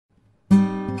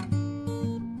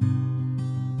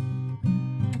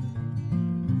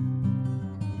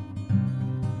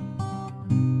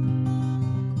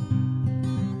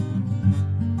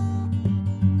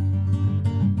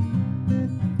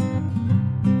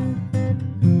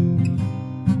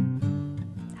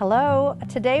Hello.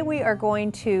 Today we are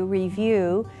going to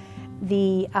review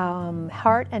the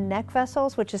heart and neck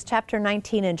vessels, which is chapter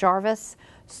 19 in Jarvis.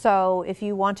 So if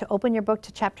you want to open your book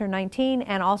to chapter 19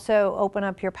 and also open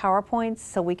up your PowerPoints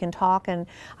so we can talk. And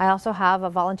I also have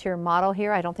a volunteer model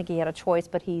here. I don't think he had a choice,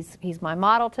 but he's my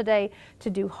model today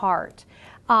to do heart.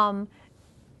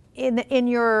 In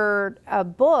your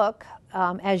book,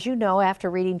 as you know,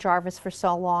 after reading Jarvis for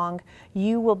so long,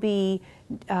 you will be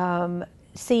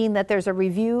seeing that there's a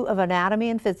review of anatomy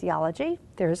and physiology.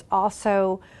 There's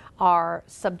also our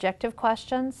subjective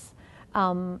questions,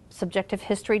 subjective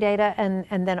history data,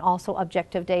 and then also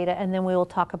objective data, and then we will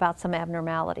talk about some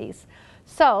abnormalities.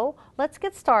 So let's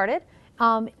get started.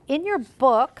 In your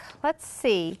book, let's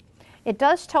see, it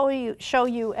does show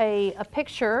you a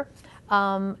picture,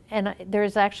 and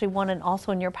there's actually one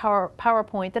also in your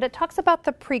PowerPoint that it talks about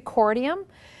the precordium.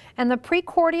 And the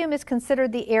precordium is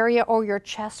considered the area or your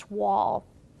chest wall.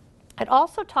 It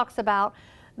also talks about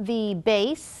the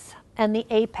base and the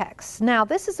apex. Now,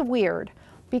 this is weird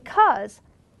because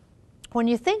when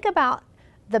you think about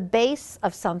the base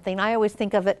of something, I always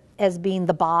think of it as being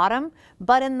the bottom,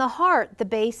 but in the heart, the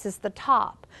base is the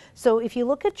top. So if you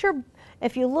look at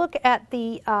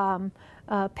the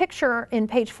picture in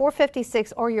page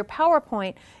 456 or your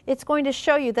PowerPoint, it's going to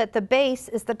show you that the base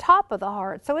is the top of the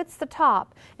heart. So it's the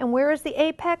top. And where is the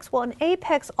apex? Well, an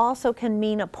apex also can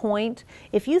mean a point.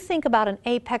 If you think about an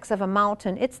apex of a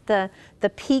mountain, it's the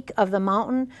peak of the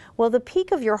mountain. Well, the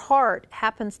peak of your heart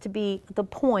happens to be the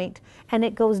point, and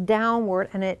it goes downward,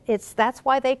 and that's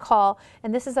why they call,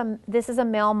 and this is a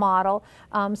male model,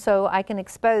 so I can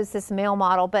expose this male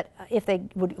model, but if they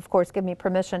would, of course, give me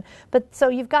permission. But so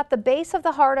you've got the base of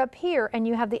the heart up here, and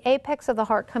you have the apex of the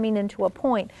heart coming into a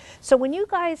point. So when you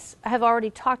guys have already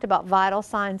talked about vital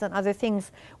signs and other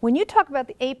things, when you talk about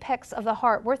the apex of the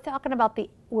heart, we're talking about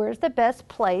where's the best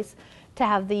place to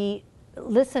have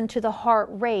listen to the heart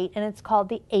rate, and it's called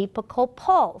the apical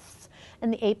pulse.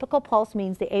 And the apical pulse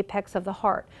means the apex of the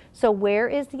heart. So where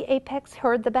is the apex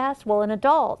heard the best? Well, in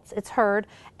adults, it's heard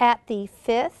at the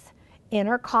fifth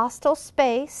intercostal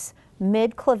space,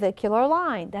 mid-clavicular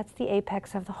line. That's the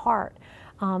apex of the heart.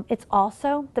 It's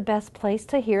also the best place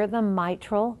to hear the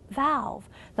mitral valve.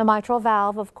 The mitral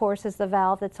valve, of course, is the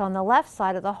valve that's on the left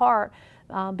side of the heart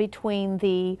between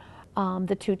the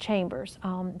two chambers,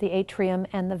 the atrium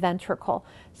and the ventricle.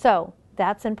 So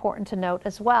that's important to note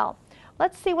as well.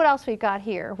 Let's see what else we've got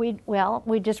here. We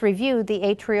just reviewed the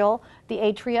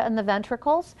atria and the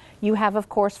ventricles. You have, of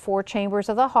course, 4 chambers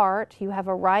of the heart. You have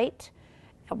a right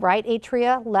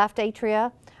atria, left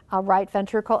atria, a right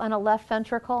ventricle, and a left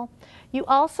ventricle. You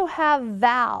also have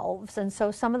valves, and so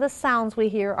some of the sounds we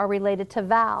hear are related to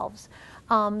valves.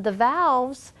 The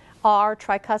valves are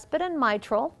tricuspid and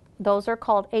mitral. Those are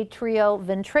called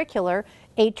atrioventricular.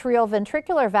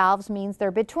 Atrioventricular valves means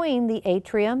they're between the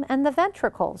atrium and the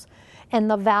ventricles. And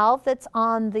the valve that's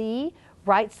on the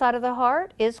right side of the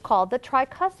heart is called the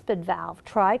tricuspid valve.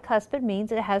 Tricuspid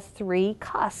means it has 3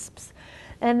 cusps.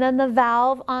 And then the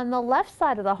valve on the left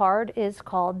side of the heart is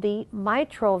called the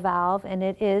mitral valve, and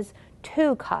it is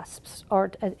 2 cusps, or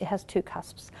it has 2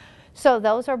 cusps. So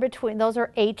those are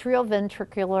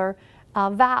atrioventricular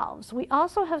valves. We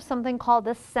also have something called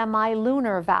the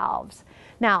semilunar valves.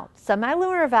 Now,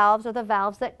 semilunar valves are the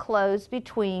valves that close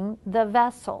between the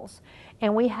vessels.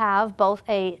 And we have both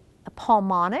a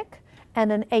pulmonic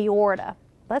and an aorta.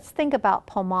 Let's think about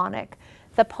pulmonic.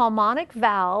 The pulmonic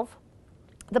valve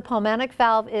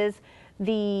is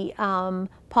the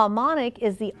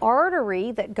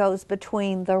artery that goes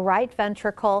between the right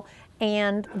ventricle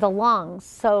and the lungs.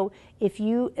 So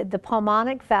the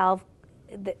pulmonic valve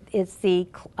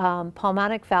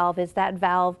is that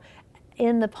valve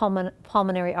in the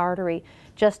pulmonary artery.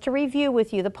 Just to review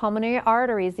with you, the pulmonary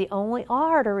artery is the only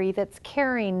artery that's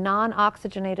carrying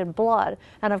non-oxygenated blood.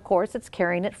 And of course, it's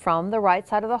carrying it from the right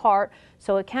side of the heart,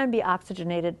 so it can be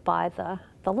oxygenated by the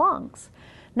lungs.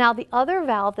 Now, the other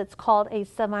valve that's called a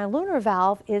semilunar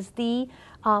valve is the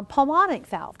pulmonic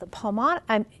valve.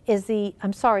 Is the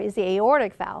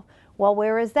aortic valve. Well,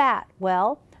 where is that?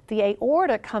 Well, the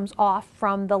aorta comes off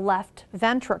from the left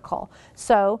ventricle.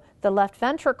 So the left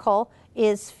ventricle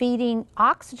is feeding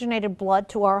oxygenated blood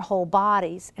to our whole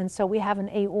bodies. And so we have an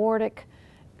aortic,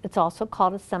 it's also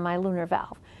called a semilunar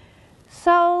valve.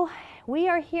 So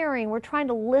we're trying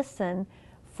to listen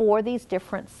for these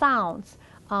different sounds.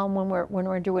 when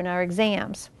we're doing our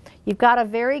exams. You've got a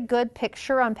very good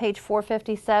picture on page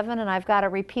 457, and I've got it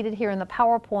repeated here in the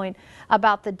PowerPoint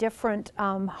about the different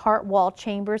heart wall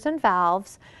chambers and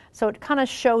valves. So it kind of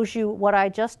shows you what I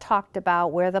just talked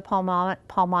about, where the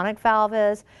pulmonic valve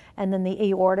is, and then the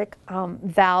aortic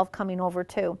valve coming over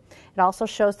too. It also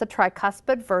shows the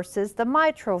tricuspid versus the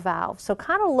mitral valve. So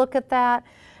kind of look at that.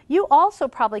 You also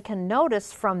probably can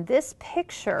notice from this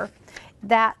picture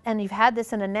that, and you've had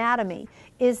this in anatomy,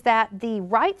 is that the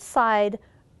right side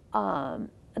of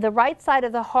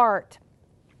the heart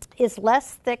is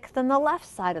less thick than the left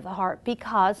side of the heart.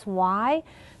 Because why?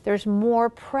 There's more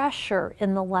pressure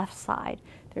in the left side.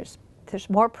 There's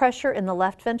more pressure in the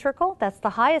left ventricle. That's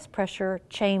the highest pressure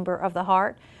chamber of the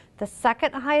heart. The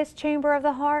second highest chamber of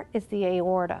the heart is the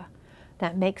aorta.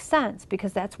 That makes sense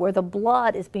because that's where the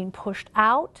blood is being pushed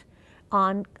out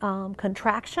on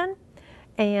contraction.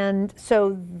 And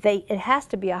so it has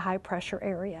to be a high pressure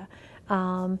area.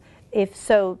 If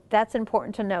so, that's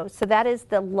important to know. So that is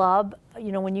the lub.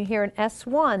 You know, when you hear an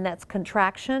S1, that's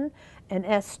contraction, and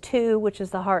S2, which is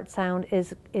the heart sound,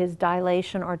 is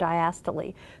dilation or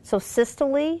diastole. So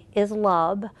systole is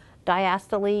lub,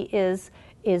 diastole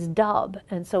is dub,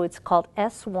 and so it's called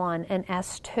S1 and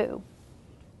S2.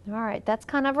 All right, that's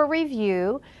kind of a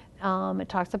review. It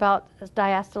talks about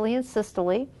diastole and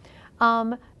systole.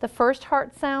 The first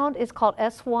heart sound is called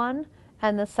S1,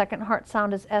 and the second heart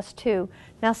sound is S2.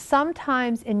 Now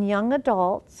sometimes in young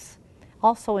adults,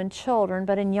 also in children,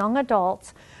 but in young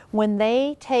adults, when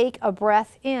they take a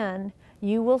breath in,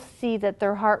 you will see that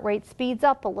their heart rate speeds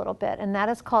up a little bit, and that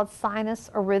is called sinus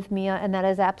arrhythmia, and that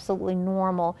is absolutely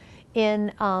normal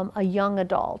in a young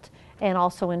adult, and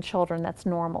also in children, that's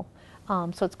normal.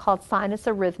 So it's called sinus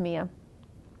arrhythmia.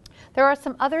 There are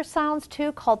some other sounds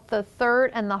too, called the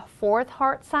third and the fourth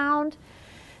heart sound.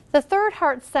 The third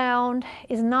heart sound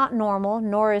is not normal,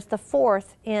 nor is the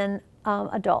fourth in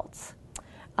adults.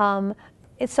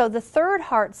 So the third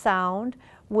heart sound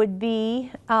would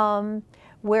be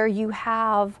where you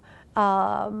have,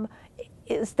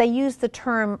 they use the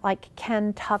term like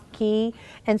Kentucky,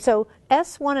 and so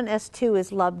S1 and S2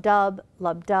 is lub-dub,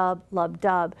 lub-dub,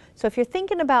 lub-dub. So if you're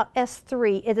thinking about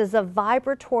S3, it is a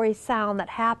vibratory sound that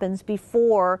happens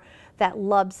before that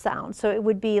lub sound. So it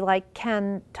would be like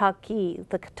Kentucky.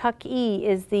 The Kentucky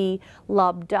is the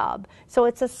lub-dub. So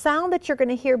it's a sound that you're going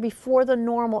to hear before the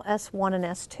normal S1 and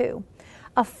S2.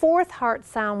 A fourth heart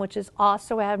sound, which is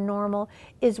also abnormal,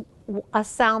 is a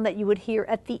sound that you would hear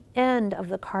at the end of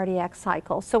the cardiac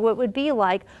cycle. So it would be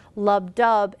like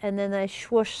lub-dub and then a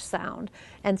swoosh sound.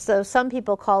 And so some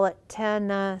people call it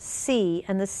Tennessee,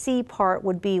 and the C part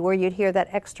would be where you'd hear that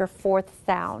extra fourth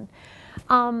sound.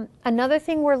 Another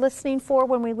thing we're listening for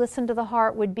when we listen to the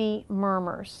heart would be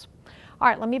murmurs. All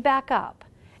right, let me back up.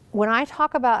 When I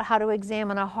talk about how to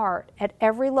examine a heart at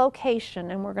every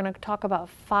location, and we're going to talk about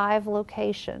 5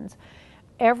 locations,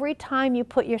 every time you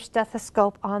put your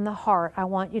stethoscope on the heart, I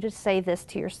want you to say this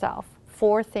to yourself.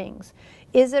 4 things.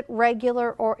 Is it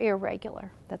regular or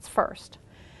irregular? That's first.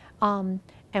 And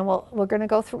we're going to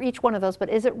go through each one of those, but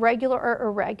is it regular or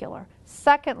irregular?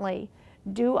 Secondly,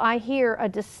 do I hear a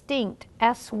distinct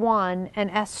S1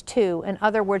 and S2? In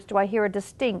other words, do I hear a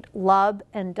distinct lub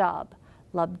and dub?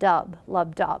 Lub-dub,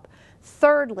 lub-dub.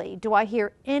 Thirdly, do I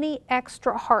hear any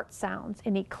extra heart sounds?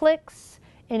 Any clicks,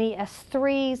 any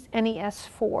S3s, any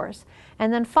S4s?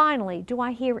 And then finally, do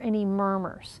I hear any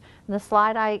murmurs? And the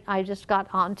slide I just got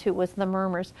onto was the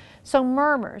murmurs. So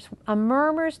murmurs, a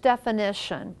murmur's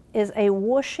definition is a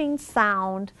whooshing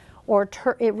sound, or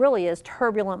it really is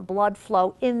turbulent blood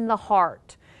flow in the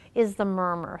heart is the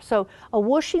murmur. So a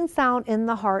whooshing sound in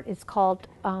the heart is called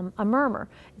a murmur.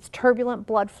 It's turbulent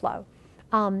blood flow.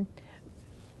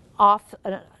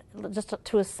 Just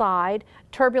to a side,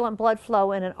 turbulent blood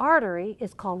flow in an artery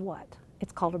is called what?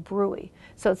 It's called a bruit.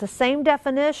 So it's the same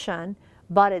definition,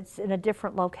 but it's in a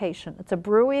different location. It's a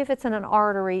bruit if it's in an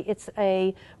artery. It's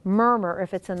a murmur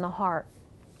if it's in the heart.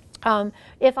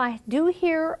 If I do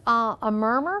hear a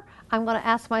murmur, I'm going to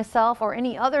ask myself, or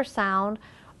any other sound,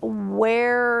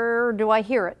 where do I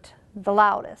hear it the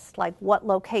loudest? Like what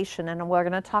location? And we're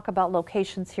going to talk about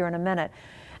locations here in a minute.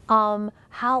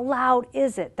 How loud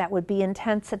is it? That would be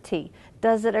intensity.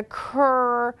 Does it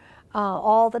occur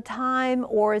all the time,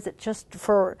 or is it just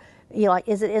for, like,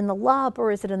 is it in the lub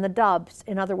or is it in the dubs?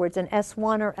 In other words, in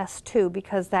S1 or S2,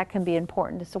 because that can be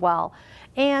important as well.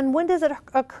 And when does it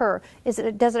occur? Does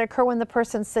it occur when the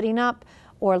person's sitting up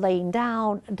or laying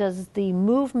down? Does the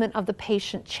movement of the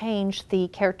patient change the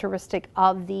characteristic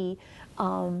of the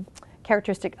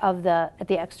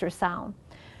extra sound?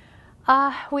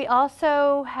 We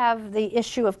also have the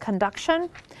issue of conduction,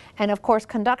 And of course,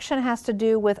 conduction has to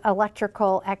do with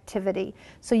electrical activity.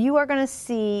 So you are going to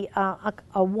see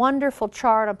a wonderful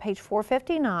chart on page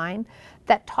 459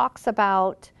 that talks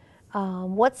about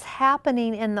what's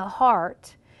happening in the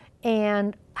heart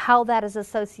and how that is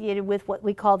associated with what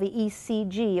we call the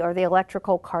ECG, or the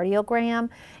electrical cardiogram.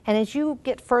 And as you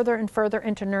get further and further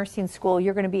into nursing school,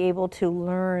 you're going to be able to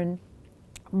learn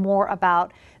more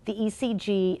about the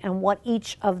ECG and what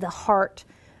each of the heart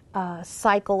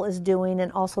cycle is doing,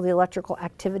 and also the electrical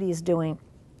activity is doing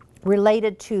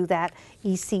related to that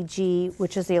ECG,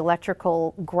 which is the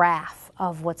electrical graph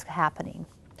of what's happening.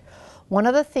 One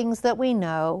of the things that we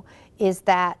know is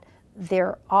that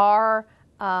there are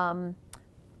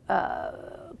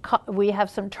we have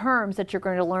some terms that you're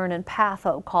going to learn in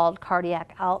patho called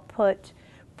cardiac output,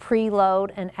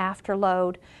 preload, and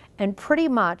afterload. And pretty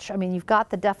much, I mean, you've got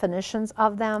the definitions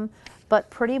of them, but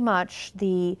pretty much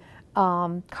the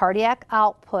cardiac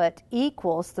output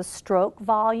equals the stroke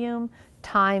volume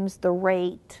times the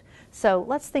rate. So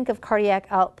let's think of cardiac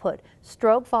output.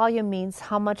 Stroke volume means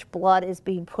how much blood is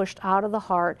being pushed out of the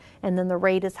heart, and then the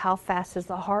rate is how fast is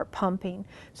the heart pumping.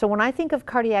 So when I think of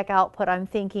cardiac output, I'm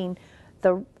thinking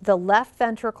the left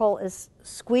ventricle is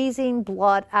squeezing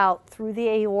blood out through the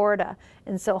aorta.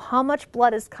 And so how much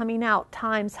blood is coming out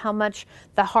times how much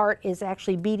the heart is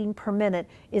actually beating per minute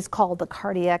is called the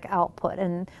cardiac output.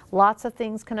 And lots of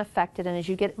things can affect it. And as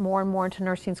you get more and more into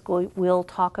nursing school, we'll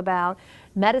talk about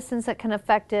medicines that can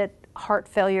affect it. Heart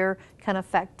failure can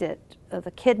affect it.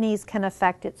 The kidneys can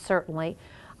affect it, certainly.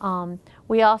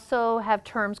 We also have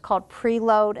terms called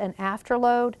preload and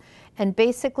afterload. And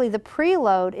basically the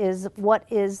preload is what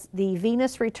is the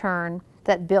venous return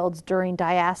that builds during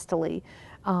diastole.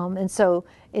 And so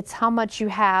it's how much you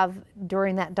have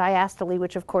during that diastole,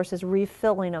 which of course is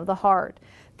refilling of the heart.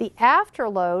 The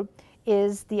afterload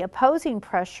is the opposing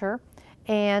pressure,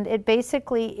 and it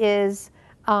basically is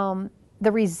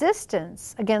the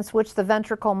resistance against which the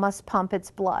ventricle must pump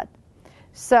its blood.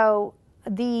 So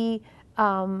the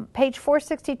page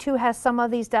 462 has some of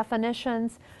these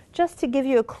definitions, just to give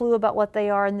you a clue about what they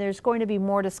are, and there's going to be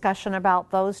more discussion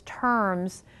about those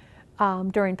terms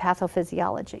during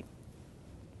pathophysiology.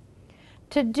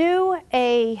 To do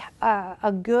a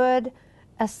good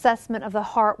assessment of the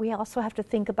heart, we also have to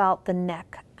think about the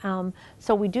neck.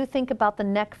 So we do think about the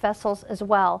neck vessels as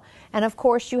well. And of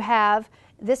course you have,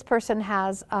 this person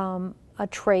has a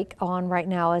trach on right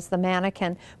now as the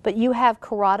mannequin, but you have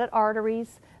carotid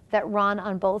arteries that run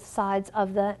on both sides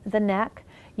of the neck.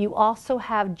 You also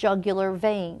have jugular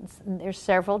veins, and there's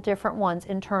several different ones,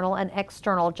 internal and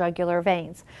external jugular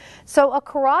veins. So a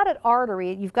carotid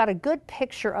artery, you've got a good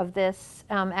picture of this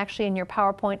actually in your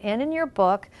PowerPoint and in your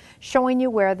book, showing you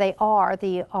where they are,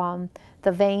 the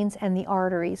veins and the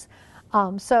arteries.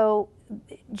 So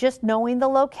just knowing the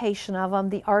location of them,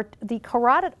 the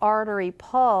carotid artery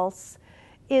pulse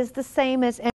is the same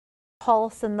as any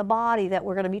pulse in the body that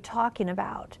we're going to be talking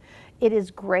about. It is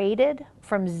graded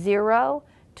from 0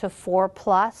 to 4+.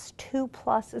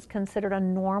 2+ is considered a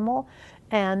normal,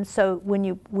 and so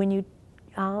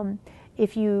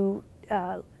if you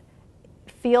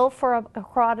feel for a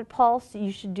carotid pulse,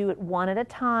 you should do it one at a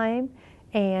time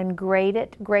and grade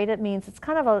it. Grade it means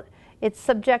it's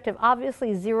subjective.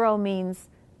 Obviously 0 means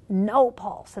no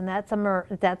pulse, and that's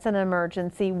an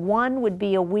emergency. 1 would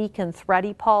be a weak and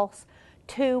thready pulse.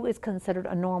 2 is considered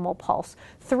a normal pulse.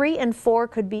 3 and 4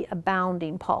 could be a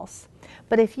bounding pulse.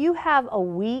 But if you have a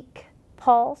weak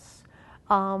pulse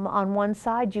on one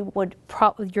side,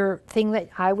 your thing that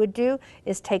I would do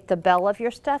is take the bell of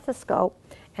your stethoscope,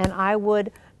 and I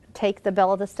would take the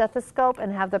bell of the stethoscope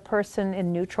and have the person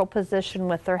in neutral position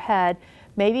with their head,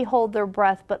 maybe hold their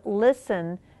breath, but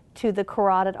listen to the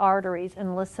carotid arteries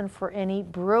and listen for any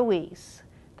bruits.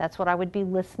 That's what I would be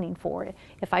listening for.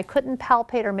 If I couldn't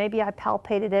palpate, or maybe I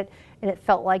palpated it and it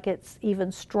felt like it's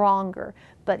even stronger.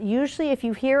 But usually if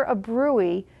you hear a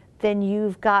bruit, then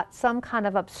you've got some kind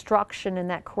of obstruction in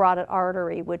that carotid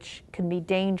artery, which can be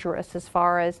dangerous as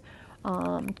far as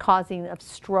causing a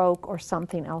stroke or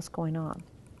something else going on.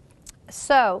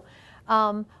 So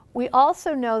we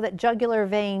also know that jugular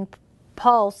vein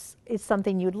pulse is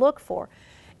something you'd look for.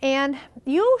 And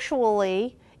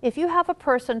usually, if you have a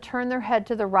person turn their head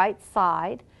to the right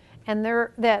side, and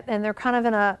they're kind of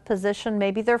in a position,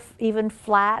 maybe they're even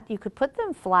flat, you could put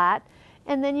them flat,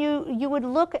 and then you would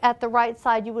look at the right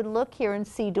side, you would look here and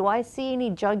see, do I see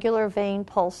any jugular vein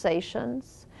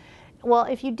pulsations? Well,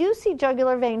 if you do see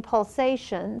jugular vein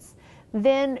pulsations,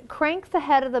 then crank the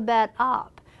head of the bed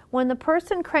up. When the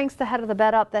person cranks the head of the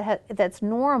bed up that's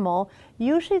normal,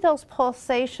 usually those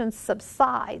pulsations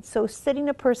subside. So sitting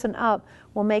a person up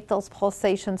will make those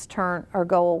pulsations turn or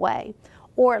go away.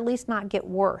 or at least not get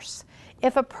worse.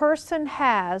 If a person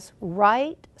has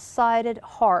right-sided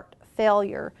heart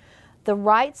failure, the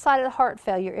right side of the heart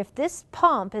failure, if this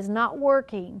pump is not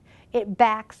working, it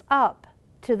backs up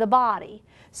to the body.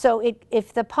 So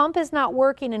if the pump is not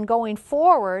working and going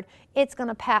forward, it's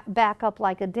going to back up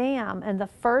like a dam. And the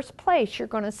first place you're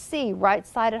going to see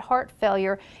right-sided heart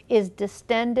failure is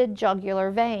distended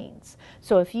jugular veins.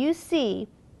 So if you see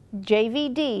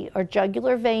JVD, or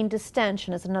jugular vein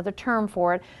distension is another term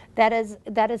for it, that is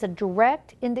a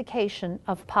direct indication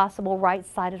of possible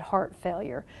right-sided heart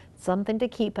failure. Something to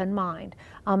keep in mind.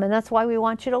 And that's why we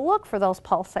want you to look for those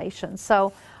pulsations.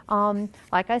 So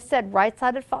like I said,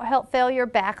 right-sided heart failure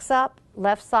backs up,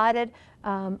 left-sided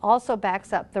also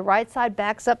backs up. The right side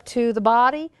backs up to the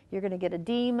body. You're going to get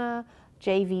edema,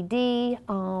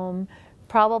 JVD,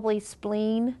 probably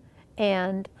spleen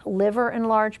and liver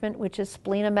enlargement, which is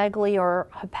splenomegaly or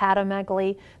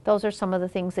hepatomegaly. Those are some of the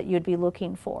things that you'd be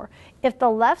looking for. If the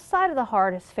left side of the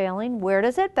heart is failing, where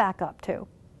does it back up to?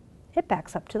 It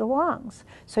backs up to the lungs.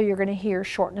 So you're going to hear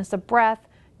shortness of breath.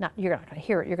 You're not going to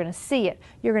hear it, you're going to see it.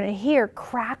 You're going to hear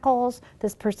crackles.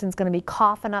 This person's going to be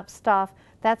coughing up stuff.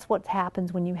 That's what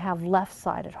happens when you have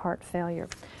left-sided heart failure.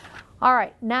 All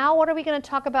right, now what are we going to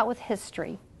talk about with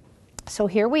history? So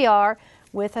here we are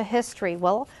with a history.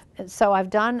 Well, so I've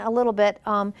done a little bit.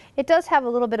 It does have a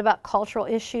little bit about cultural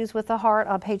issues with the heart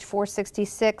on page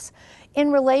 466.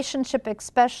 In relationship,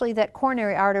 especially that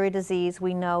coronary artery disease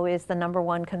we know is the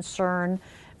 #1 concern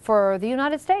for the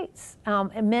United States.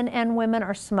 Men and women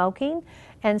are smoking,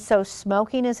 and so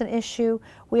smoking is an issue.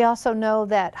 We also know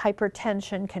that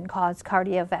hypertension can cause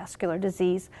cardiovascular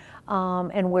disease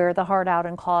and wear the heart out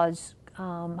and cause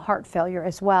heart failure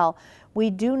as well. We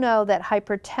do know that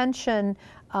hypertension,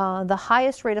 the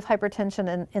highest rate of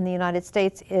hypertension in the United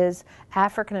States is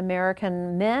African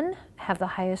American men have the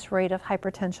highest rate of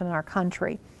hypertension in our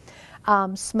country.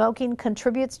 Smoking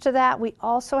contributes to that. We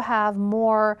also have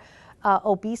more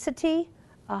obesity,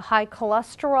 high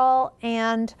cholesterol,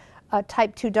 and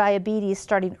type 2 diabetes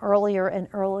starting earlier and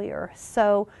earlier.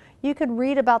 So you can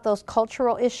read about those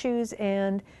cultural issues,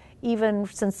 and even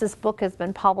since this book has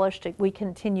been published, we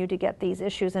continue to get these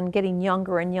issues and getting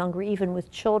younger and younger, even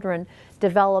with children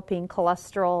developing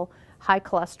cholesterol, high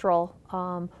cholesterol,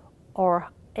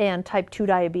 and type 2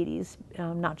 diabetes,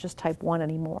 not just type 1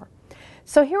 anymore.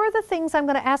 So here are the things I'm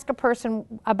going to ask a person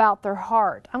about their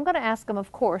heart. I'm going to ask them,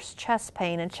 of course, chest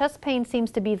pain, and chest pain seems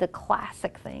to be the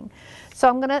classic thing. So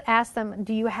I'm going to ask them,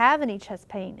 do you have any chest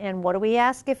pain? And what do we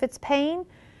ask if it's pain?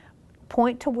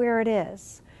 Point to where it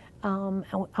is.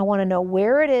 I want to know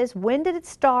where it is. When did it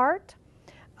start?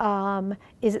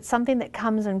 Is it something that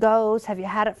comes and goes? Have you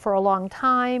had it for a long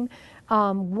time?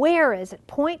 Where is it?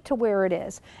 Point to where it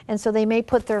is. And so they may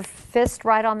put their fist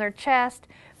right on their chest.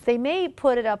 They may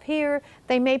put it up here.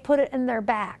 They may put it in their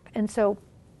back. And so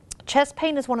chest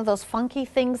pain is one of those funky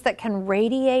things that can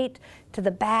radiate to the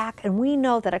back. And we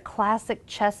know that a classic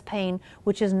chest pain,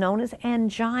 which is known as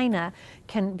angina,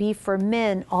 can be for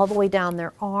men all the way down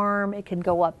their arm. It can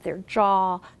go up their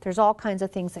jaw. There's all kinds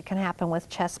of things that can happen with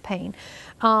chest pain.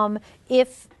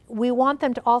 If we want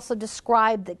them to also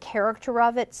describe the character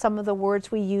of it, some of the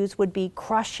words we use would be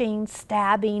crushing,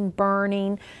 stabbing,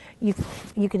 burning. You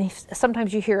can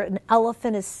sometimes you hear an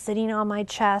elephant is sitting on my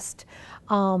chest.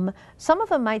 Some of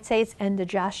them might say it's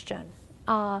indigestion.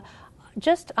 I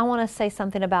want to say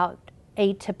something about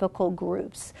atypical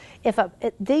groups.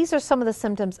 These are some of the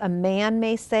symptoms a man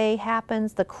may say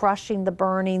happens: the crushing, the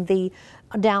burning, the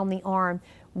down the arm.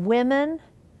 Women,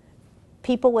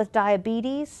 people with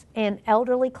diabetes, and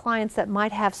elderly clients that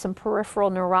might have some peripheral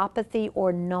neuropathy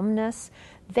or numbness,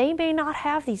 they may not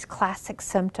have these classic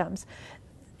symptoms.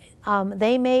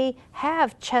 They may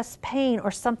have chest pain or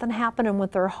something happening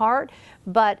with their heart,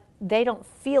 but they don't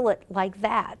feel it like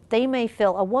that.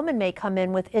 A woman may come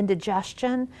in with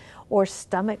indigestion or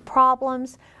stomach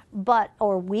problems,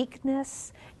 or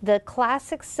weakness. The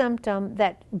classic symptom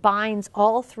that binds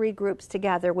all three groups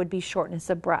together would be shortness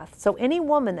of breath. So any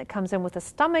woman that comes in with a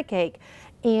stomach ache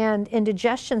and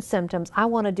indigestion symptoms, I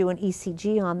want to do an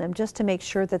ECG on them just to make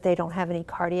sure that they don't have any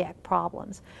cardiac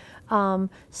problems.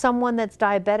 Someone that's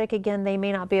diabetic, again, they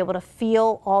may not be able to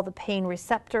feel all the pain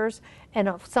receptors. And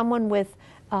someone with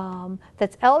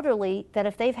that's elderly, that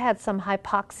if they've had some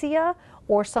hypoxia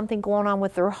or something going on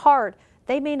with their heart,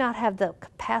 they may not have the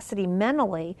capacity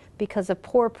mentally, because of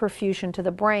poor perfusion to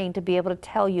the brain, to be able to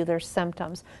tell you their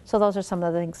symptoms. So those are some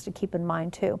of the things to keep in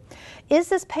mind too. Is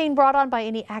this pain brought on by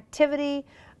any activity?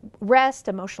 rest,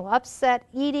 emotional upset,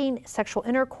 eating, sexual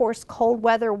intercourse, cold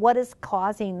weather. What is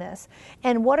causing this?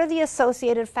 And what are the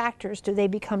associated factors? Do they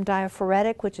become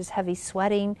diaphoretic, which is heavy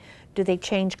sweating? Do they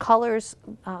change colors,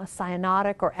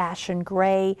 cyanotic or ashen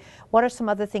gray? What are some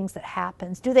other things that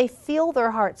happens? Do they feel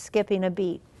their heart skipping a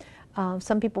beat?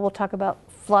 Some people will talk about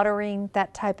fluttering,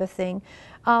 that type of thing.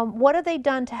 What have they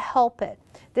done to help it?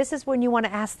 This is when you want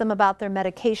to ask them about their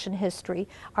medication history.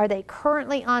 Are they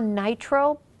currently on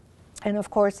nitro? And of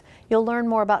course, you'll learn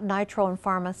more about nitro in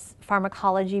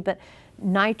pharmacology, but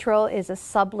nitro is a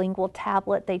sublingual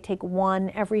tablet. They take one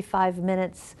every 5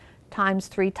 minutes times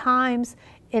 3 times,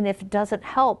 and if it doesn't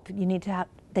help,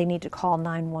 they need to call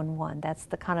 911. That's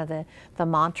the kind of the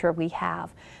mantra we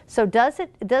have. So does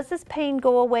this pain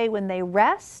go away when they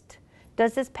rest?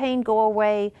 Does this pain go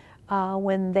away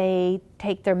when they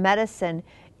take their medicine?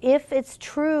 If it's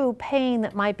true pain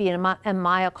that might be a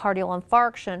myocardial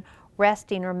infarction,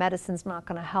 resting or medicine's not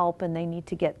going to help, and they need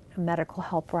to get medical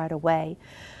help right away.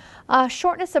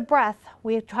 Shortness of breath,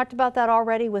 we talked about that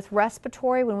already with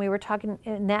respiratory when we were talking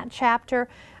in that chapter,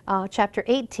 chapter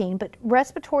 18, but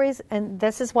respiratories, and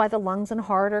this is why the lungs and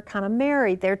heart are kind of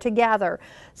married, they're together.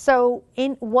 So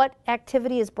in what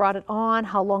activity has brought it on?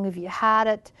 How long have you had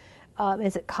it?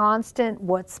 Is it constant?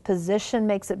 What's position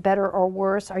makes it better or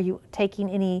worse? Are you taking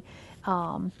any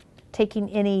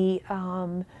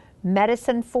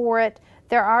medicine for it?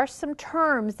 There are some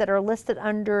terms that are listed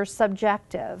under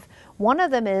subjective. One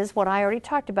of them is what I already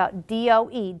talked about,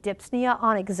 DOE, dyspnea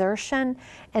on exertion,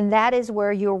 and that is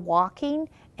where you're walking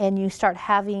and you start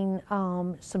having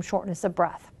some shortness of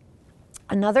breath.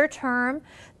 Another term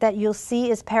that you'll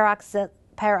see is paroxysmal.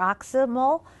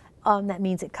 That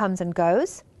means it comes and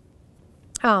goes.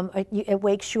 It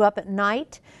wakes you up at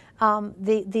night.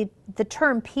 The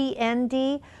term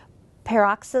PND,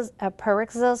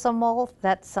 paroxysmal,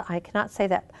 that's, I cannot say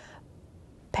that.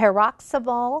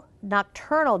 Paroxysmal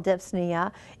nocturnal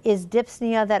dyspnea is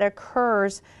dyspnea that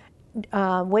occurs,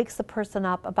 wakes the person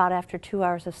up about after 2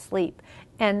 hours of sleep.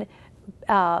 And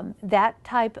that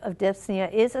type of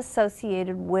dyspnea is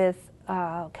associated with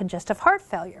congestive heart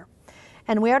failure.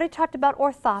 And we already talked about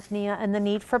orthopnea and the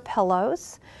need for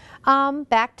pillows.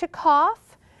 Back to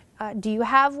cough. Do you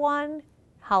have one?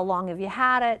 How long have you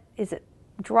had it? Is it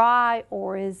dry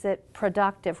or is it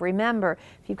productive? Remember,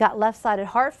 if you've got left-sided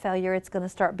heart failure, it's going to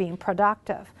start being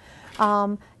productive.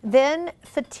 Then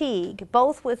fatigue,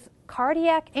 both with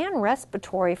cardiac and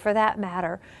respiratory for that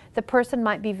matter. The person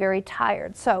might be very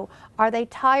tired. So are they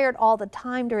tired all the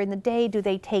time during the day? Do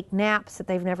they take naps that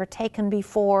they've never taken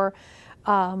before?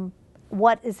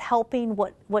 What is helping?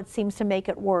 What seems to make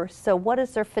it worse? So what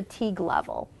is their fatigue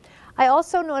level? I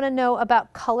also want to know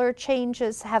about color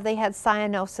changes. Have they had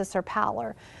cyanosis or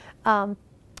pallor?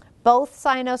 Both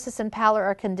cyanosis and pallor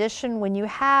are conditioned. When you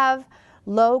have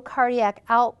low cardiac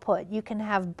output, you can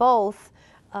have both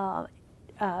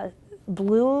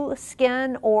blue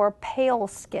skin or pale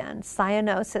skin,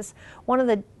 cyanosis. One of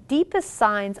the deepest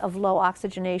signs of low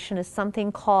oxygenation is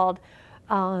something called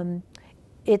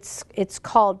it's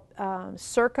called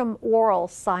circumoral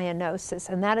cyanosis,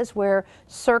 and that is where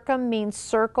circum means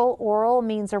circle, oral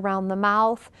means around the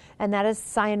mouth, and that is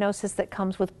cyanosis that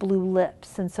comes with blue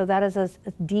lips, and so that is a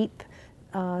deep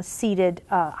seated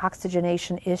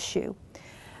oxygenation issue.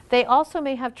 They also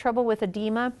may have trouble with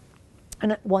edema,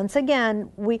 and once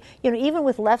again, even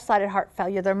with left-sided heart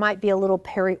failure, there might be a little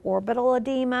periorbital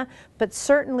edema, but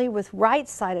certainly with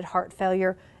right-sided heart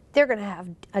failure, they're going to have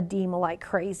edema like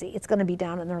crazy. It's going to be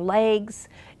down in their legs,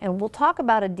 and we'll talk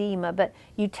about edema, but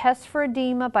you test for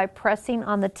edema by pressing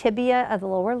on the tibia of the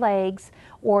lower legs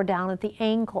or down at the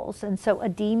ankles. And so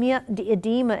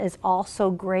edema is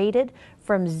also graded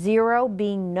from 0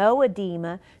 being no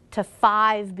edema to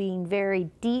 5 being very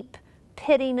deep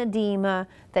pitting edema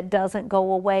that doesn't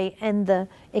go away and the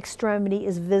extremity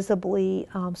is visibly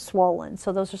swollen.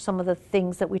 So those are some of the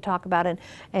things that we talk about,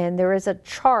 and there is a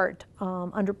chart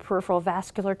under peripheral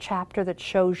vascular chapter that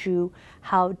shows you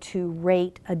how to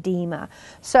rate edema.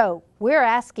 So we're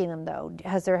asking them though,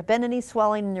 has there been any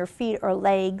swelling in your feet or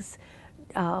legs?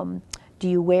 Do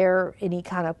you wear any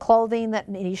kind of clothing,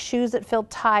 any shoes that feel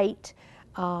tight?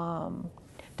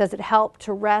 Does it help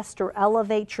to rest or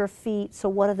elevate your feet? So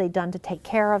what have they done to take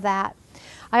care of that?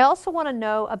 I also want to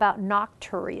know about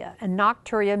nocturia. And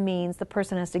nocturia means the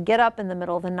person has to get up in the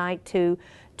middle of the night to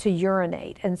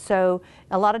urinate. And so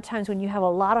a lot of times when you have a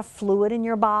lot of fluid in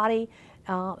your body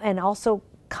and also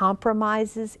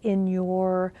compromises in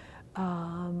your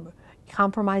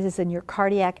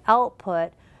cardiac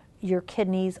output, your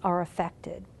kidneys are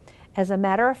affected. As a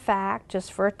matter of fact,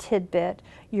 just for a tidbit,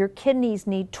 your kidneys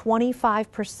need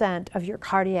 25% of your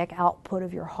cardiac output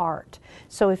of your heart.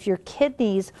 So if your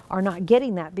kidneys are not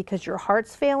getting that because your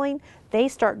heart's failing, the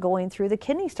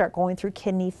kidneys start going through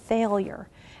kidney failure.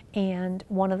 And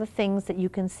one of the things that you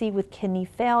can see with kidney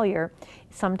failure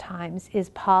sometimes is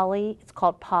it's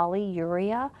called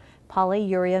polyuria.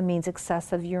 Polyuria means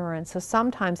excessive urine. So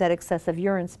sometimes that excessive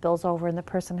urine spills over and the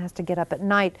person has to get up at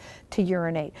night to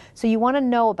urinate. So you want to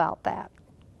know about that.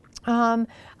 I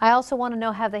also want to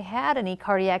know, have they had any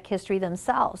cardiac history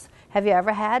themselves? Have you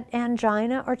ever had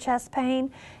angina or chest pain?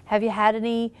 Have you had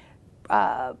any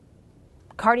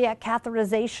cardiac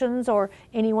catheterizations, or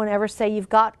anyone ever say you've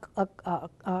got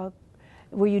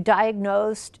were you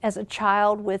diagnosed as a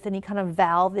child with any kind of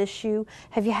valve issue?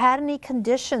 Have you had any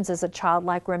conditions as a child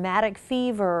like rheumatic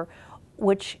fever,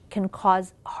 which can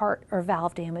cause heart or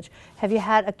valve damage? Have you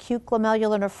had acute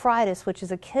glomerular nephritis, which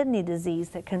is a kidney disease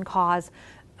that can cause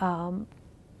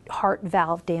heart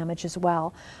valve damage as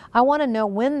well? I want to know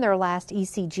when their last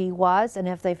ECG was, and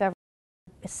if they've ever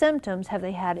had symptoms, have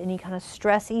they had any kind of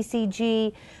stress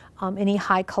ECG, any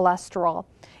high cholesterol?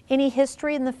 Any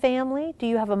history in the family? Do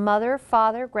you have a mother,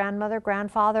 father, grandmother,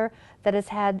 grandfather that has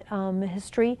had a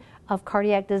history of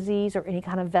cardiac disease or any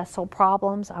kind of vessel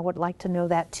problems? I would like to know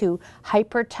that too.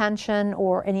 Hypertension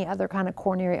or any other kind of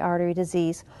coronary artery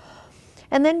disease.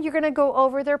 And then you're going to go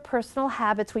over their personal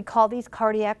habits. We call these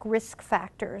cardiac risk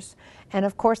factors. And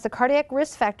of course, the cardiac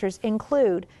risk factors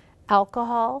include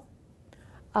alcohol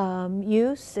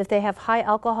use, if they have high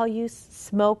alcohol use,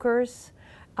 smokers,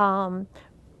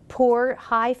 poor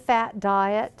high-fat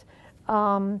diet,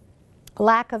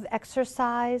 lack of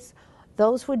exercise.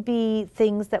 Those would be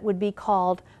things that would be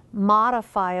called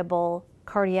modifiable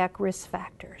cardiac risk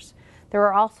factors. There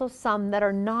are also some that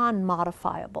are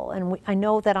non-modifiable, and I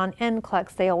know that on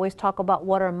NCLEX they always talk about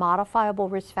what are modifiable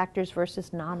risk factors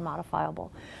versus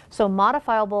non-modifiable. So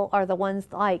modifiable are the ones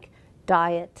like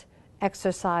diet,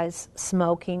 exercise,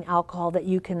 smoking, alcohol that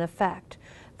you can affect.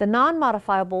 The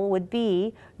non-modifiable would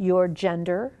be your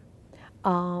gender,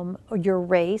 your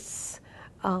race,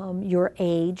 your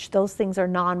age. Those things are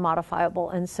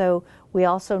non-modifiable. And so we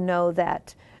also know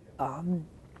that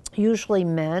usually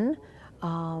men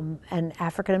and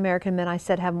African American men, I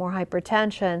said, have more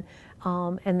hypertension.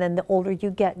 And then the older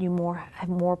you get, you have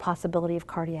more possibility of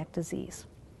cardiac disease.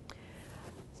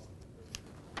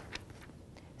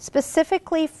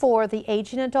 Specifically for the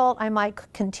aging adult, I might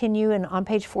continue, and on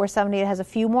page 470 it has a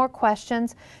few more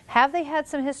questions. Have they had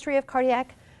some history of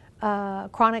cardiac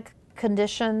chronic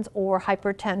conditions or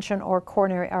hypertension or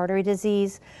coronary artery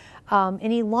disease?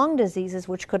 Any lung diseases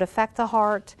which could affect the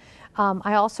heart?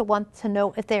 I also want to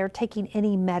know if they are taking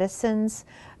any medicines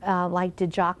like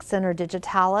digoxin or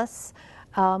digitalis,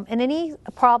 and any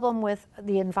problem with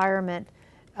the environment.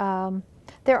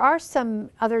 There are some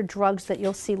other drugs that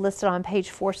you'll see listed on page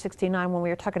 469 when we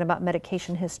were talking about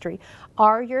medication history.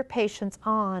 Are your patients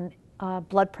on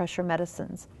blood pressure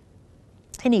medicines?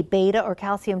 Any beta or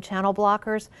calcium channel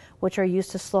blockers, which are used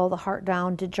to slow the heart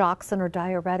down, digoxin or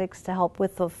diuretics to help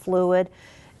with the fluid?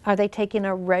 Are they taking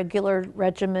a regular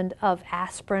regimen of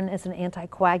aspirin as an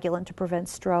anticoagulant to prevent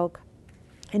stroke?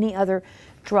 Any other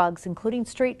drugs, including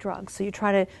street drugs? So you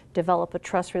try to develop a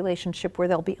trust relationship where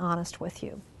they'll be honest with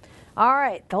you. All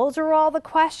right, those are all the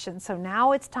questions. So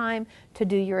now it's time to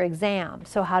do your exam.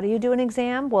 So how do you do an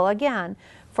exam? Well, again,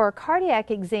 for a cardiac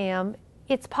exam,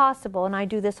 it's possible, and I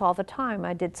do this all the time.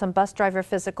 I did some bus driver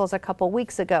physicals a couple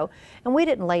weeks ago, and we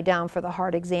didn't lay down for the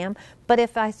heart exam, but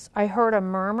if I heard a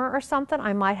murmur or something,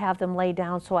 I might have them lay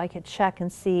down so I could check and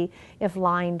see if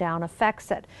lying down affects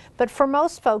it. But for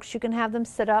most folks, you can have them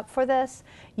sit up for this.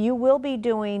 You will be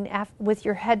doing, with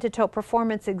your head-to-toe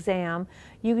performance exam,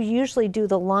 you usually do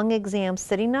the lung exam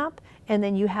sitting up, and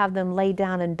then you have them lay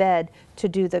down in bed to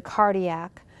do the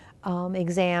cardiac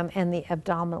exam and the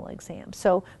abdominal exam.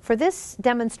 So for this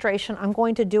demonstration, I'm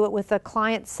going to do it with the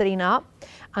client sitting up.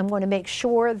 I'm going to make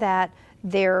sure that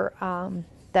they're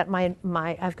that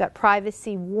I've got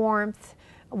privacy, warmth,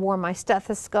 wore my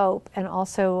stethoscope, and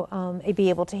also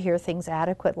be able to hear things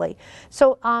adequately.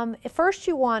 So first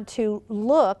you want to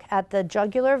look at the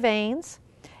jugular veins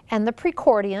and the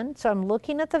precordion. So I'm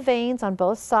looking at the veins on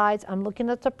both sides. I'm looking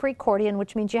at the precordion,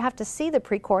 which means you have to see the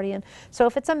precordion. So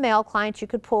if it's a male client, you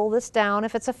could pull this down.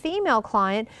 If it's a female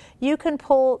client, you can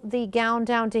pull the gown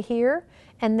down to here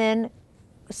and then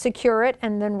secure it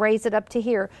and then raise it up to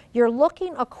here. You're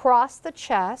looking across the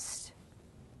chest.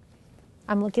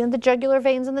 I'm looking at the jugular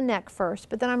veins in the neck first,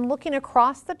 but then I'm looking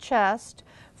across the chest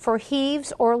for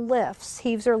heaves or lifts.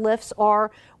 Heaves or lifts are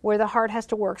where the heart has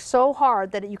to work so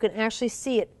hard that you can actually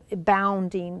see it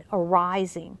bounding or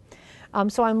rising.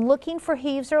 So I'm looking for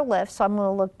heaves or lifts. So I'm going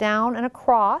to look down and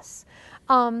across.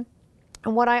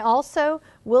 And what I also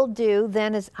will do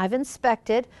then is I've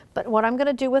inspected, but what I'm going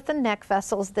to do with the neck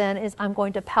vessels then is I'm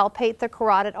going to palpate the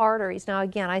carotid arteries. Now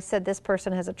again, I said this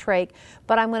person has a trach,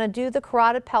 but I'm going to do the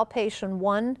carotid palpation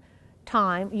one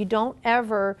time. You don't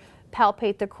ever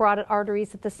palpate the carotid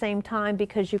arteries at the same time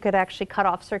because you could actually cut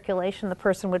off circulation. The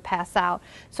person would pass out.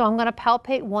 So I'm going to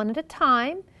palpate one at a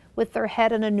time with their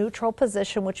head in a neutral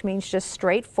position, which means just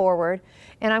straight forward.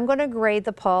 And I'm going to grade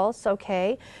the pulse,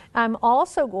 okay? I'm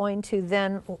also going to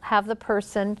then have the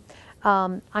person,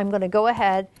 I'm going to go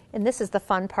ahead, and this is the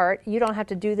fun part. You don't have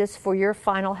to do this for your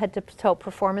final head-to-toe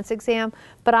performance exam,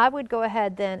 but I would go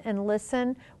ahead then and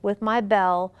listen with my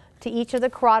bell to each of the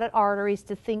carotid arteries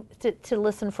to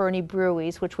listen for any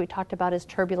bruits, which we talked about as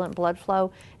turbulent blood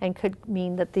flow and could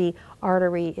mean that the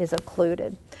artery is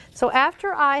occluded. So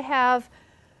after I have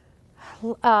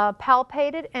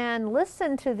palpated and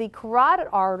listened to the carotid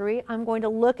artery, I'm going to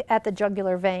look at the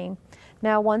jugular vein.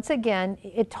 Now, once again,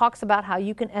 it talks about how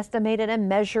you can estimate it and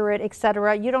measure it,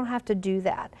 etc. You don't have to do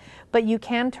that, but you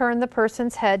can turn the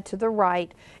person's head to the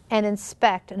right and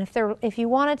inspect. And if you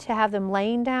wanted to have them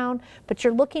laying down, but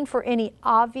you're looking for any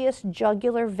obvious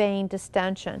jugular vein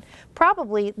distension,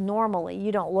 probably normally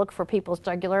you don't look for people's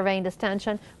jugular vein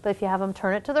distension, but if you have them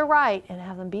turn it to the right and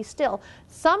have them be still,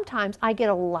 sometimes I get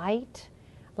a light,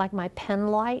 like my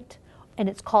pen light, and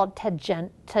it's called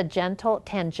tangential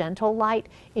light.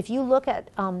 If you look at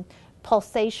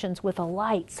pulsations with a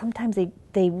light, sometimes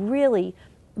they really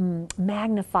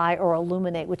magnify or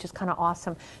illuminate, which is kind of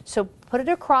awesome. So put it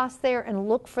across there and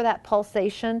look for that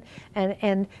pulsation,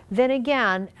 and then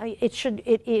again,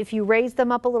 if you raise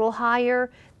them up a little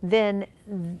higher, then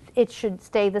it should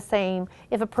stay the same.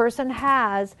 If a person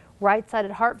has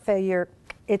right-sided heart failure,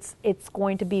 it's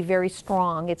going to be very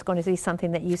strong. It's going to be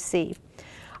something that you see.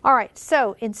 All right,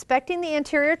 so inspecting the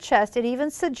anterior chest, it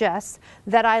even suggests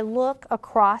that I look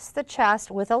across the chest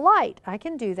with a light. I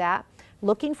can do that,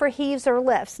 looking for heaves or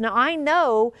lifts. Now, I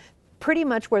know pretty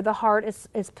much where the heart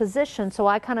is positioned, so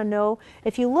I kind of know.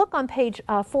 If you look on page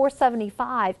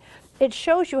 475, it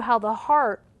shows you how the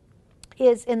heart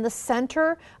is in the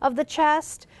center of the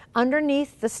chest,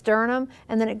 underneath the sternum,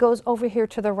 and then it goes over here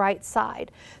to the right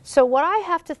side. So what I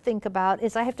have to think about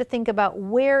is I have to think about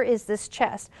where is this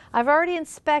chest. I've already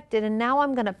inspected, and now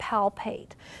I'm going to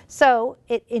palpate. So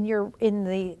in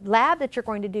the lab that you're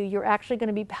going to do, you're actually going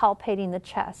to be palpating the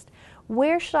chest.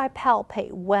 Where should I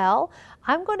palpate? Well,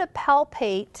 I'm going to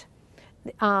palpate.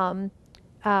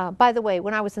 By the way,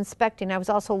 when I was inspecting, I was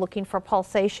also looking for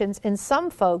pulsations. In some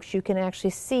folks, you can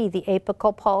actually see the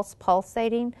apical pulse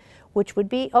pulsating, which would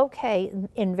be okay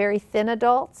in very thin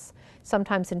adults.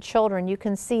 Sometimes in children, you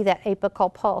can see that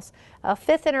apical pulse.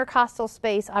 Fifth intercostal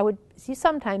space, you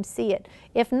sometimes see it.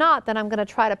 If not, then I'm going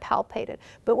to try to palpate it.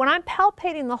 But when I'm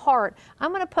palpating the heart,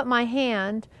 I'm going to put my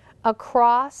hand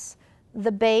across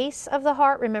the base of the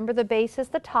heart. Remember, the base is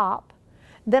the top.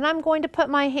 Then I'm going to put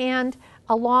my hand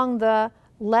along the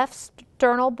left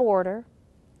sternal border,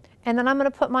 and then I'm going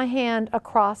to put my hand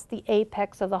across the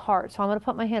apex of the heart. So I'm going to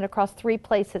put my hand across 3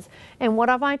 places. And what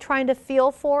am I trying to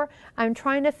feel for? I'm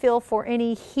trying to feel for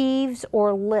any heaves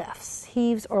or lifts.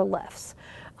 Heaves or lifts.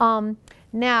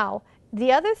 Now,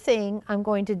 the other thing I'm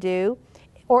going to do,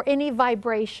 or any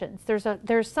vibrations.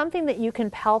 There's something that you can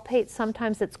palpate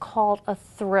sometimes that's called a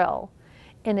thrill.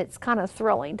 And it's kind of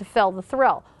thrilling to feel the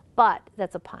thrill. But,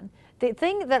 that's a pun. The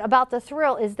thing about the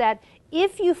thrill is that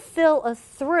if you feel a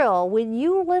thrill, when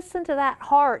you listen to that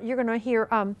heart, you're going to hear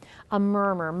a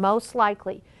murmur, most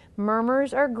likely.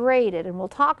 Murmurs are graded, and we'll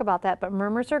talk about that, but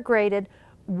murmurs are graded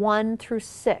 1 through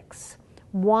 6.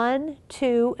 1,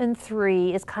 2, and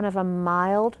 3 is kind of a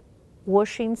mild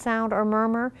whooshing sound or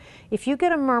murmur. If you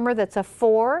get a murmur that's a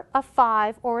 4, a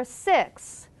 5, or a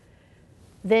 6,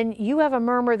 then you have a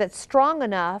murmur that's strong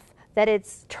enough that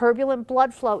it's turbulent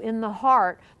blood flow in the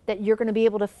heart that you're going to be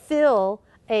able to feel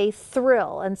a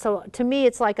thrill. And so to me,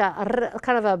 it's like a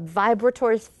kind of a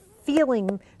vibratory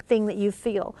feeling thing that you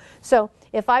feel. So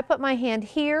if I put my hand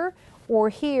here or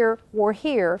here or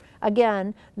here,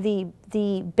 again, the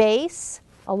base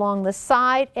along the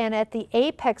side and at the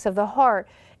apex of the heart,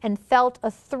 and felt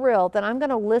a thrill, then I'm going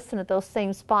to listen at those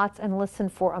same spots and listen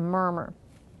for a murmur.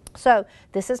 So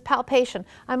this is palpation.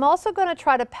 I'm also going to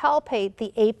try to palpate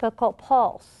the apical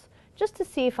pulse, just to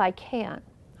see if I can.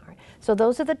 All right. So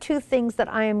those are the 2 things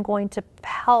that I am going to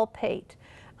palpate.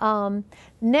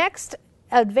 Next,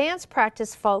 advanced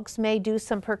practice folks may do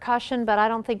some percussion, but I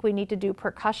don't think we need to do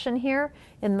percussion here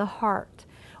in the heart.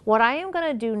 What I am going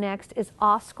to do next is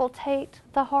auscultate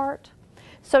the heart.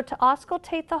 So to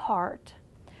auscultate the heart,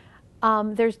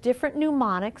 There's different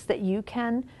mnemonics that you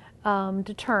can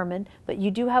determine, but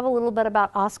you do have a little bit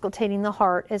about auscultating the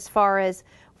heart as far as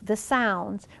the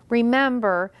sounds.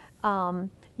 Remember,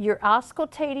 you're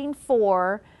auscultating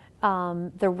for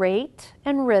the rate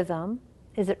and rhythm.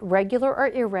 Is it regular or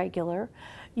irregular?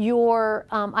 You're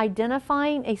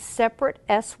identifying a separate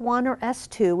S1 or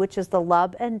S2, which is the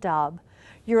lub and dub.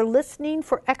 You're listening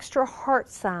for extra heart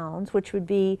sounds, which would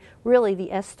be really the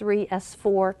S3,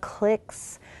 S4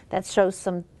 clicks. That shows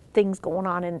some things going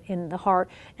on in the heart.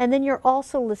 And then you're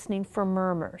also listening for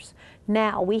murmurs.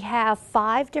 Now, we have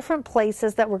 5 different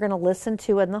places that we're going to listen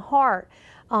to in the heart.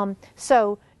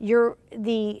 So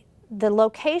the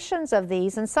locations of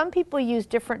these, and some people use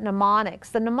different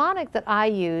mnemonics. The mnemonic that I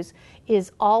use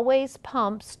is always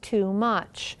pumps too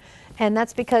much. And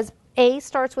that's because A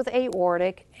starts with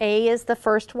aortic. A is the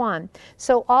first one.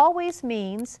 So always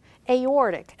means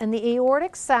aortic. And the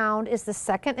aortic sound is the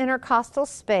second intercostal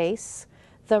space,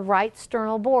 the right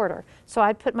sternal border. So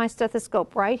I'd put my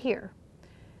stethoscope right here.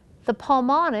 The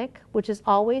pulmonic, which is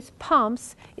always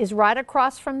pumps, is right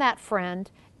across from that friend.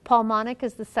 Pulmonic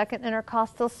is the second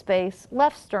intercostal space,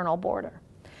 left sternal border.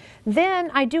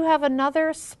 Then I do have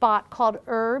another spot called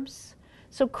herbs.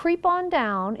 So creep on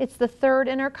down. It's the third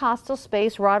intercostal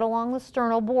space right along the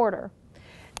sternal border.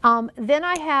 Then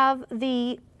I have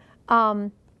the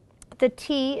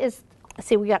T is,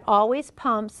 see, we got always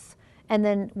pumps, and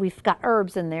then we've got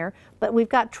herbs in there, but we've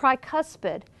got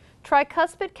tricuspid.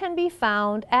 Tricuspid can be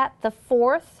found at the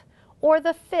 4th or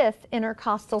the 5th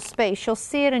intercostal space. You'll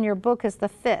see it in your book as the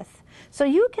 5th. So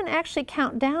you can actually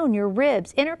count down your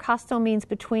ribs. Intercostal means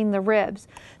between the ribs.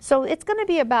 So it's going to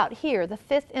be about here, the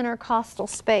 5th intercostal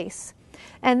space.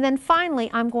 And then finally,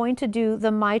 I'm going to do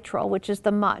the mitral, which is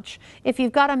the much. If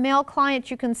you've got a male client,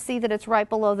 you can see that it's right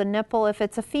below the nipple. If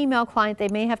it's a female client, they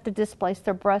may have to displace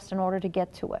their breast in order to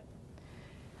get to it.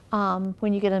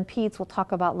 When you get in peds, we'll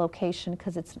talk about location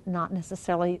because it's not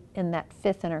necessarily in that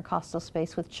 5th intercostal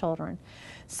space with children.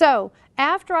 So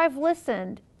after I've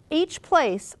listened, each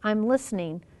place I'm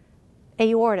listening,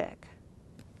 aortic,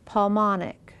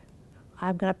 pulmonic,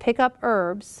 I'm going to pick up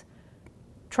herbs,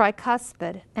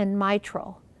 tricuspid, and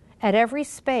mitral. At every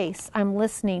space, I'm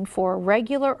listening for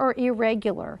regular or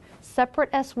irregular,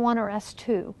 separate S1 or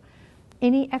S2,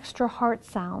 any extra heart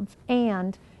sounds,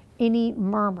 and any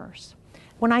murmurs.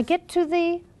 When I get to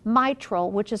the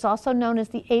mitral, which is also known as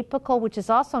the apical, which is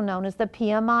also known as the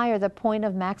PMI or the point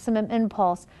of maximum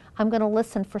impulse, I'm going to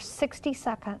listen for 60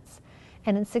 seconds.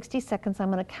 And in 60 seconds,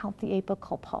 I'm going to count the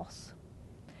apical pulse.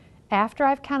 After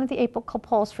I've counted the apical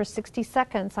pulse for 60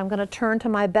 seconds, I'm going to turn to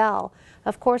my bell.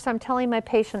 Of course, I'm telling my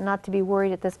patient not to be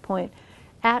worried at this point.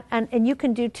 And you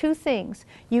can do 2 things.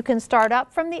 You can start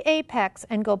up from the apex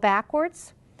and go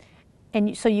backwards.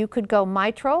 And so you could go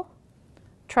mitral,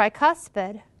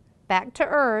 tricuspid, back to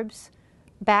herbs,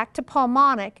 back to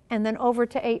pulmonic, and then over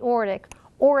to aortic.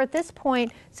 Or at this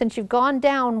point, since you've gone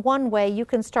down one way, you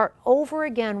can start over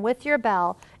again with your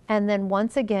bell and then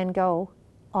once again go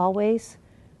always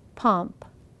pump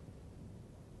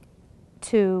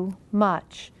too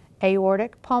much.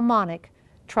 Aortic, pulmonic,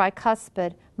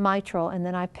 tricuspid, mitral, and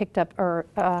then I picked up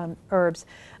herbs.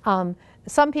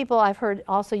 Some people I've heard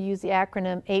also use the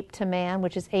acronym APE to Mann,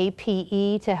 which is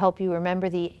APE, to help you remember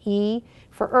the E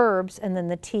for herbs and then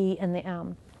the T and the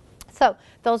M. So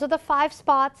those are the 5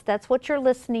 spots. That's what you're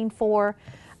listening for.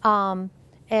 And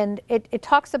it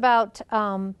talks about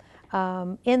in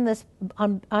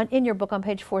your book on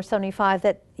page 475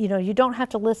 that you don't have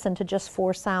to listen to just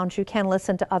 4 sounds. You can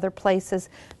listen to other places.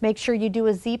 Make sure you do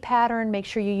a Z pattern. Make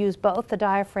sure you use both the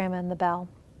diaphragm and the bell.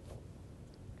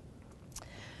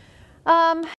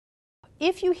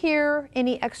 If you hear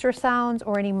any extra sounds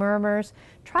or any murmurs,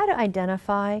 try to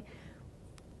identify,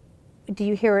 do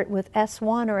you hear it with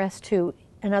S1 or S2?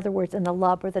 In other words, in the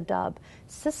lub or the dub.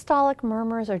 Systolic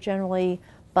murmurs are generally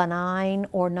benign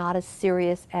or not as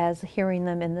serious as hearing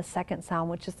them in the second sound,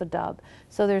 which is the dub.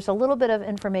 So there's a little bit of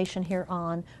information here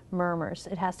on murmurs.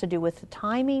 It has to do with the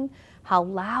timing, how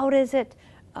loud is it,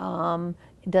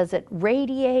 does it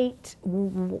radiate,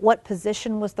 what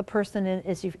position was the person in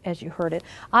as you heard it.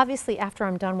 Obviously, after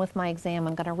I'm done with my exam,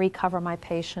 I'm going to recover my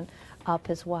patient up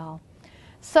as well.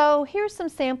 So here's some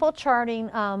sample charting.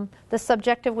 The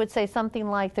subjective would say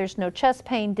something like there's no chest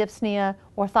pain, dyspnea,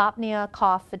 orthopnea,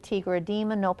 cough, fatigue, or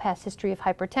edema, no past history of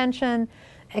hypertension,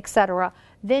 etc.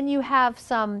 Then you have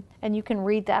some, and you can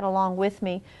read that along with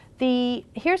me.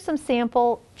 Here's some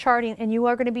sample charting, and you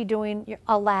are going to be doing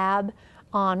a lab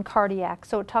on cardiac.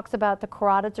 So it talks about the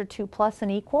carotids are 2+ and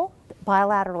equal.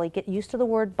 bilaterally. Get used to the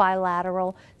word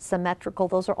bilateral, symmetrical.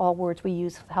 Those are all words we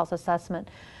use for health assessment.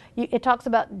 It talks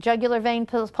about jugular vein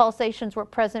pulsations were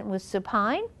present with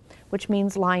supine, which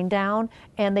means lying down,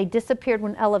 and they disappeared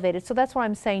when elevated. So that's why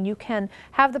I'm saying you can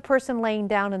have the person laying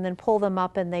down and then pull them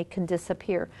up and they can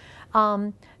disappear.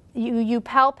 You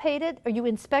palpated, or you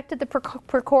inspected the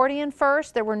precordion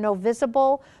first. There were no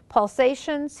visible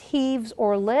pulsations, heaves,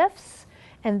 or lifts.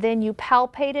 And then you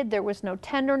palpated. There was no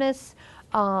tenderness.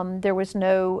 There was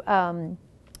no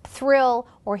thrill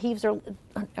or heaves or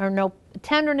no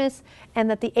tenderness, and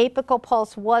that the apical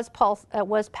pulse was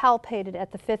palpated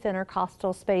at the fifth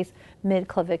intercostal space,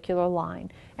 mid-clavicular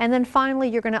line. And then finally,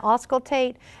 you're going to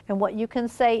auscultate, and what you can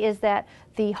say is that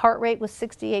the heart rate was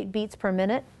 68 beats per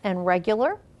minute and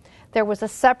regular. There was a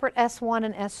separate S1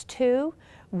 and S2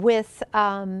 with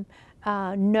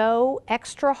no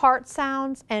extra heart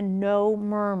sounds and no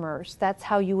murmurs. That's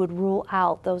how you would rule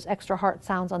out those extra heart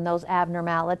sounds on those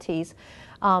abnormalities.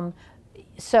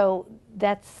 So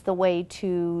that's the way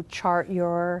to chart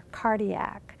your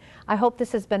cardiac. I hope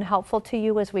this has been helpful to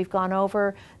you as we've gone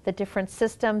over the different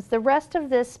systems. The rest of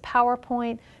this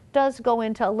PowerPoint does go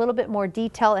into a little bit more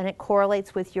detail, and it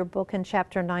correlates with your book in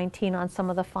Chapter 19 on some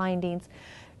of the findings.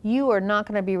 You are not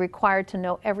going to be required to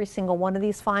know every single one of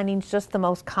these findings, just the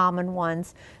most common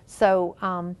ones.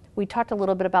 So we talked a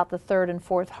little bit about the third and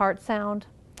fourth heart sound.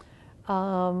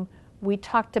 We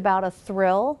talked about a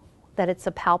thrill, that it's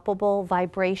a palpable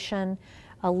vibration,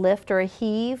 a lift or a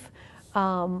heave.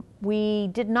 We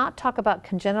did not talk about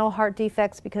congenital heart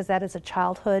defects because that is a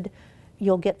childhood.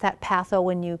 You'll get that patho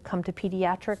when you come to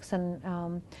pediatrics.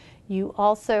 And you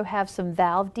also have some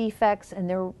valve defects, and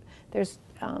there's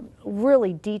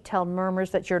really detailed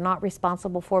murmurs that you're not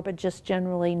responsible for, but just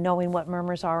generally knowing what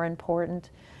murmurs are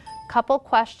important. Couple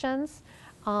questions.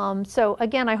 So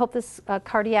again, I hope this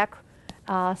cardiac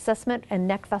assessment and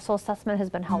neck vessel assessment has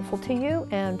been helpful to you,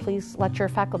 and please let your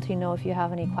faculty know if you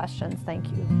have any questions. Thank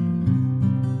you.